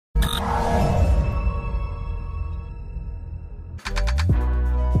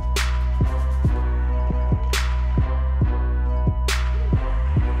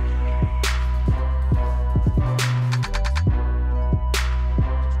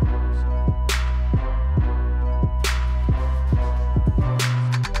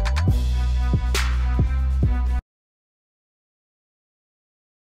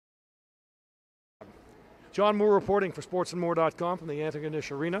John Moore reporting for sportsandmore.com from the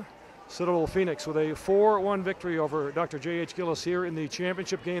Antigonish Arena. Citadel Phoenix with a 4-1 victory over Dr. J.H. Gillis here in the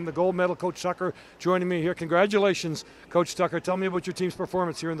championship game. The gold medal, Coach Tucker, joining me here. Congratulations, Coach Tucker. Tell me about your team's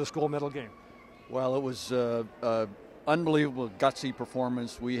performance here in this gold medal game. Well, it was unbelievable, gutsy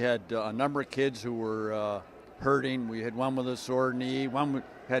performance. We had a number of kids who were hurting. We had one with a sore knee. One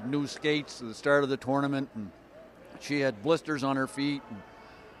had new skates at the start of the tournament, and she had blisters on her feet. And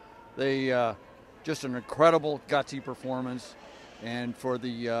they just an incredible, gutsy performance. And for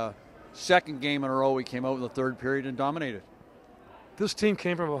the second game in a row, we came out in the third period and dominated. This team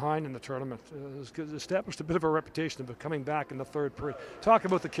came from behind in the tournament. Established a bit of a reputation of coming back in the third period. Talk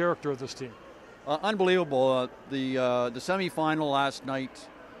about the character of this team. Unbelievable. The semifinal last night,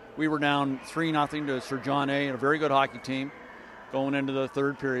 we were down 3-0 to Sir John A., and a very good hockey team going into the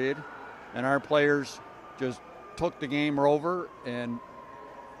third period. And our players just took the game over, and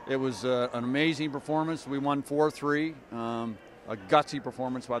it was an amazing performance. We won 4-3. A gutsy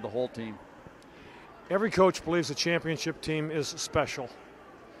performance by the whole team. Every coach believes the championship team is special.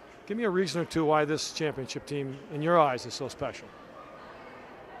 Give me a reason or two why this championship team, in your eyes, is so special.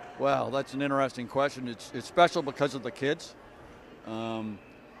 Well, that's an interesting question. It's special because of the kids.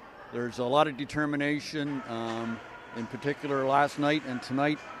 There's a lot of determination, in particular last night and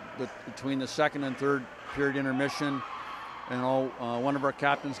tonight, between the second and third period intermission. You know, one of our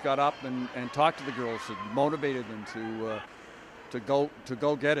captains got up and talked to the girls and motivated them to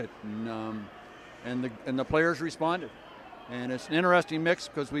go get it, and the players responded. And it's an interesting mix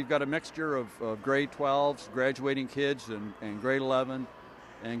because we've got a mixture of grade 12s, graduating kids, and grade 11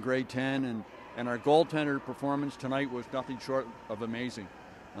 and grade 10, and our goaltender performance tonight was nothing short of amazing.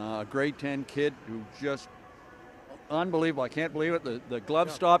 A grade 10 kid who just unbelievable. I can't believe it. The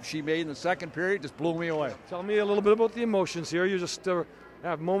glove stop she made in the second period just blew me away. Tell me a little bit about the emotions here. You just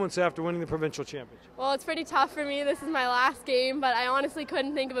have moments after winning the provincial championship. Well, it's pretty tough for me. This is my last game, but I honestly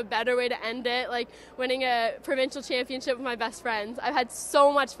couldn't think of a better way to end it, like winning a provincial championship with my best friends. I've had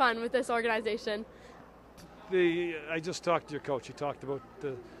so much fun with this organization. I just talked to your coach. He talked about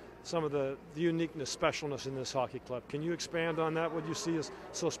some of the uniqueness, specialness in this hockey club. Can you expand on that? What do you see as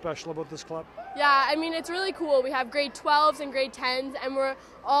so special about this club? Yeah, I mean, it's really cool. We have grade 12s and grade 10s, and we're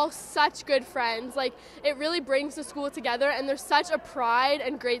all such good friends. Like, it really brings the school together, and there's such a pride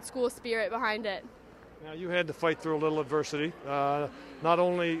and great school spirit behind it. Now, you had to fight through a little adversity, not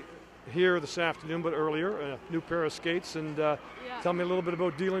only here this afternoon, but earlier, a new pair of skates, and tell me a little bit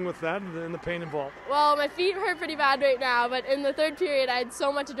about dealing with that and the pain involved. Well, my feet hurt pretty bad right now, but in the third period, I had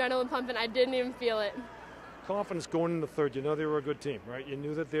so much adrenaline pumping, I didn't even feel it. Confidence going into the third. You know they were a good team, right? You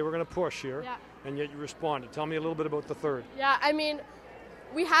knew that they were going to push here, and yet you responded. Tell me a little bit about the third. Yeah, I mean,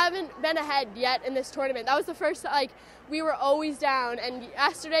 we haven't been ahead yet in this tournament. That was the first, we were always down, and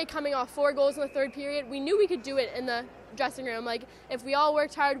yesterday, coming off 4 goals in the third period, we knew we could do it in the dressing room. Like, if we all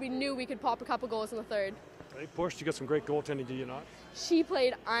worked hard, we knew we could pop a couple goals in the third. They pushed. You got some great goaltending, did you not? She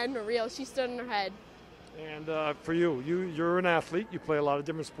played unreal. She stood in her head. And for you're an athlete. You play a lot of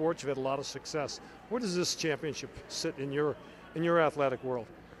different sports. You've had a lot of success. Where does this championship sit in your athletic world?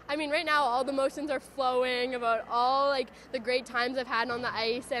 I mean, right now all the emotions are flowing about all the great times I've had on the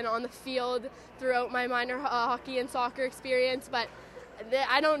ice and on the field throughout my minor hockey and soccer experience, but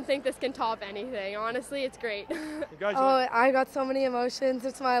I don't think this can top anything. Honestly, it's great. Oh, I got so many emotions.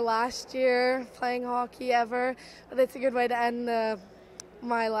 It's my last year playing hockey ever, but it's a good way to end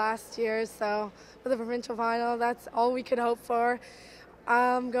my last year. So for the provincial final, that's all we could hope for.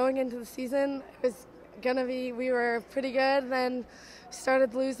 Going into the season, it was we were pretty good, then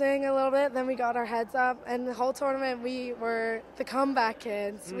started losing a little bit, then we got our heads up, and the whole tournament we were the comeback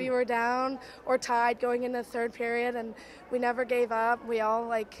kids. We were down or tied going into the third period, and we never gave up. We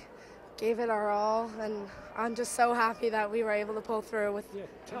all gave it our all, and I'm just so happy that we were able to pull through with.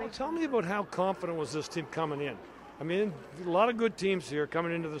 Tell me about how confident was this team coming in. I mean, a lot of good teams here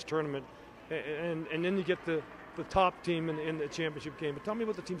coming into this tournament, and then you get the top team in the championship game. But tell me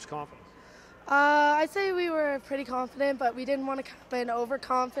about the team's confidence. I'd say we were pretty confident, but we didn't want to come in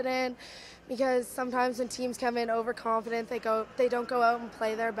overconfident, because sometimes when teams come in overconfident, they don't go out and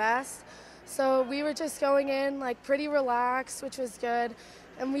play their best. So we were just going in pretty relaxed, which was good,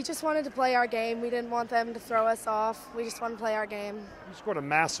 and we just wanted to play our game. We didn't want them to throw us off. We just wanted to play our game. You scored a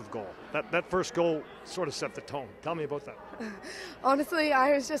massive goal. That first goal sort of set the tone. Tell me about that. Honestly,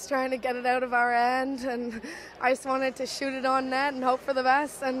 I was just trying to get it out of our end, and I just wanted to shoot it on net and hope for the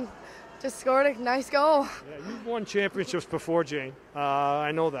best, and just scored a nice goal. Yeah, you've won championships before, Jane.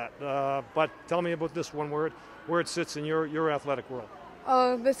 I know that. But tell me about this one, where it sits in your athletic world.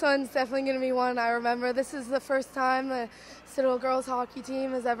 Oh, this one's definitely going to be one I remember. This is the first time the Citadel girls hockey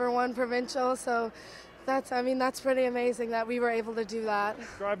team has ever won provincial, so That's pretty amazing that we were able to do that.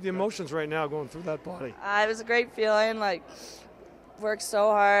 Describe the emotions right now going through that body. It was a great feeling, worked so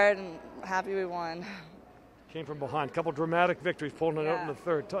hard and happy we won. Came from behind, a couple dramatic victories, pulling it out in the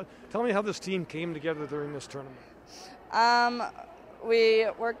third. Tell me how this team came together during this tournament. We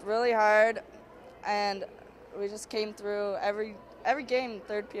worked really hard, and we just came through every game.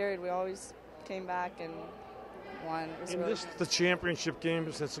 Third period, we always came back and won. The championship game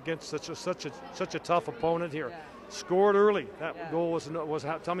is against such a tough opponent here. Yeah. Scored early. That goal was.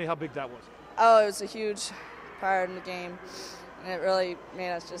 Tell me how big that was. Oh, it was a huge part in the game, and it really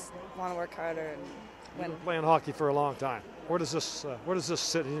made us just want to work harder and win. You've been playing hockey for a long time. Where does this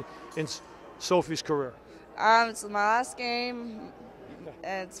sit in Sophie's career? It's my last game,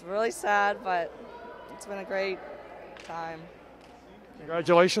 and it's really sad, but it's been a great time.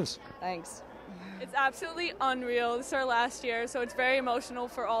 Congratulations. Thanks. It's absolutely unreal. This is our last year, so it's very emotional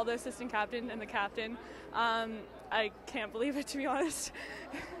for all the assistant captain and the captain. I can't believe it, to be honest.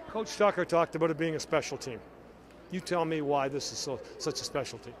 Coach Tucker talked about it being a special team. You tell me why this is such a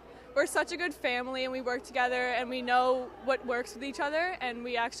special team. We're such a good family, and we work together, and we know what works with each other, and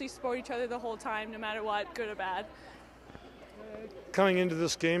we actually support each other the whole time, no matter what, good or bad. Coming into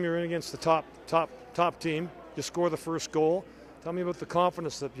this game, you're in against the top team. You score the first goal. Tell me about the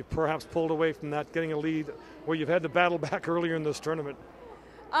confidence that you perhaps pulled away from that, getting a lead where you've had to battle back earlier in this tournament.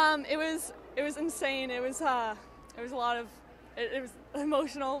 It was insane. It was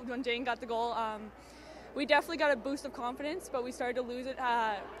emotional when Jane got the goal. We definitely got a boost of confidence, but we started to lose it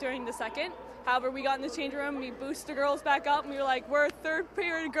during the second. However, we got in the change room, we boosted the girls back up, and we were like, we're a third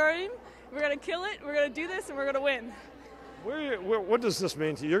period game. We're gonna kill it. We're gonna do this, and we're gonna win. What does this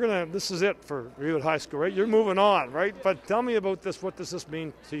mean to you? This is it for you at high school, right? You're moving on, right? But tell me about this. What does this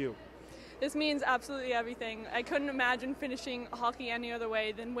mean to you? This means absolutely everything. I couldn't imagine finishing hockey any other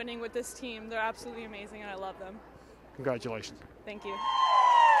way than winning with this team. They're absolutely amazing, and I love them. Congratulations. Thank you.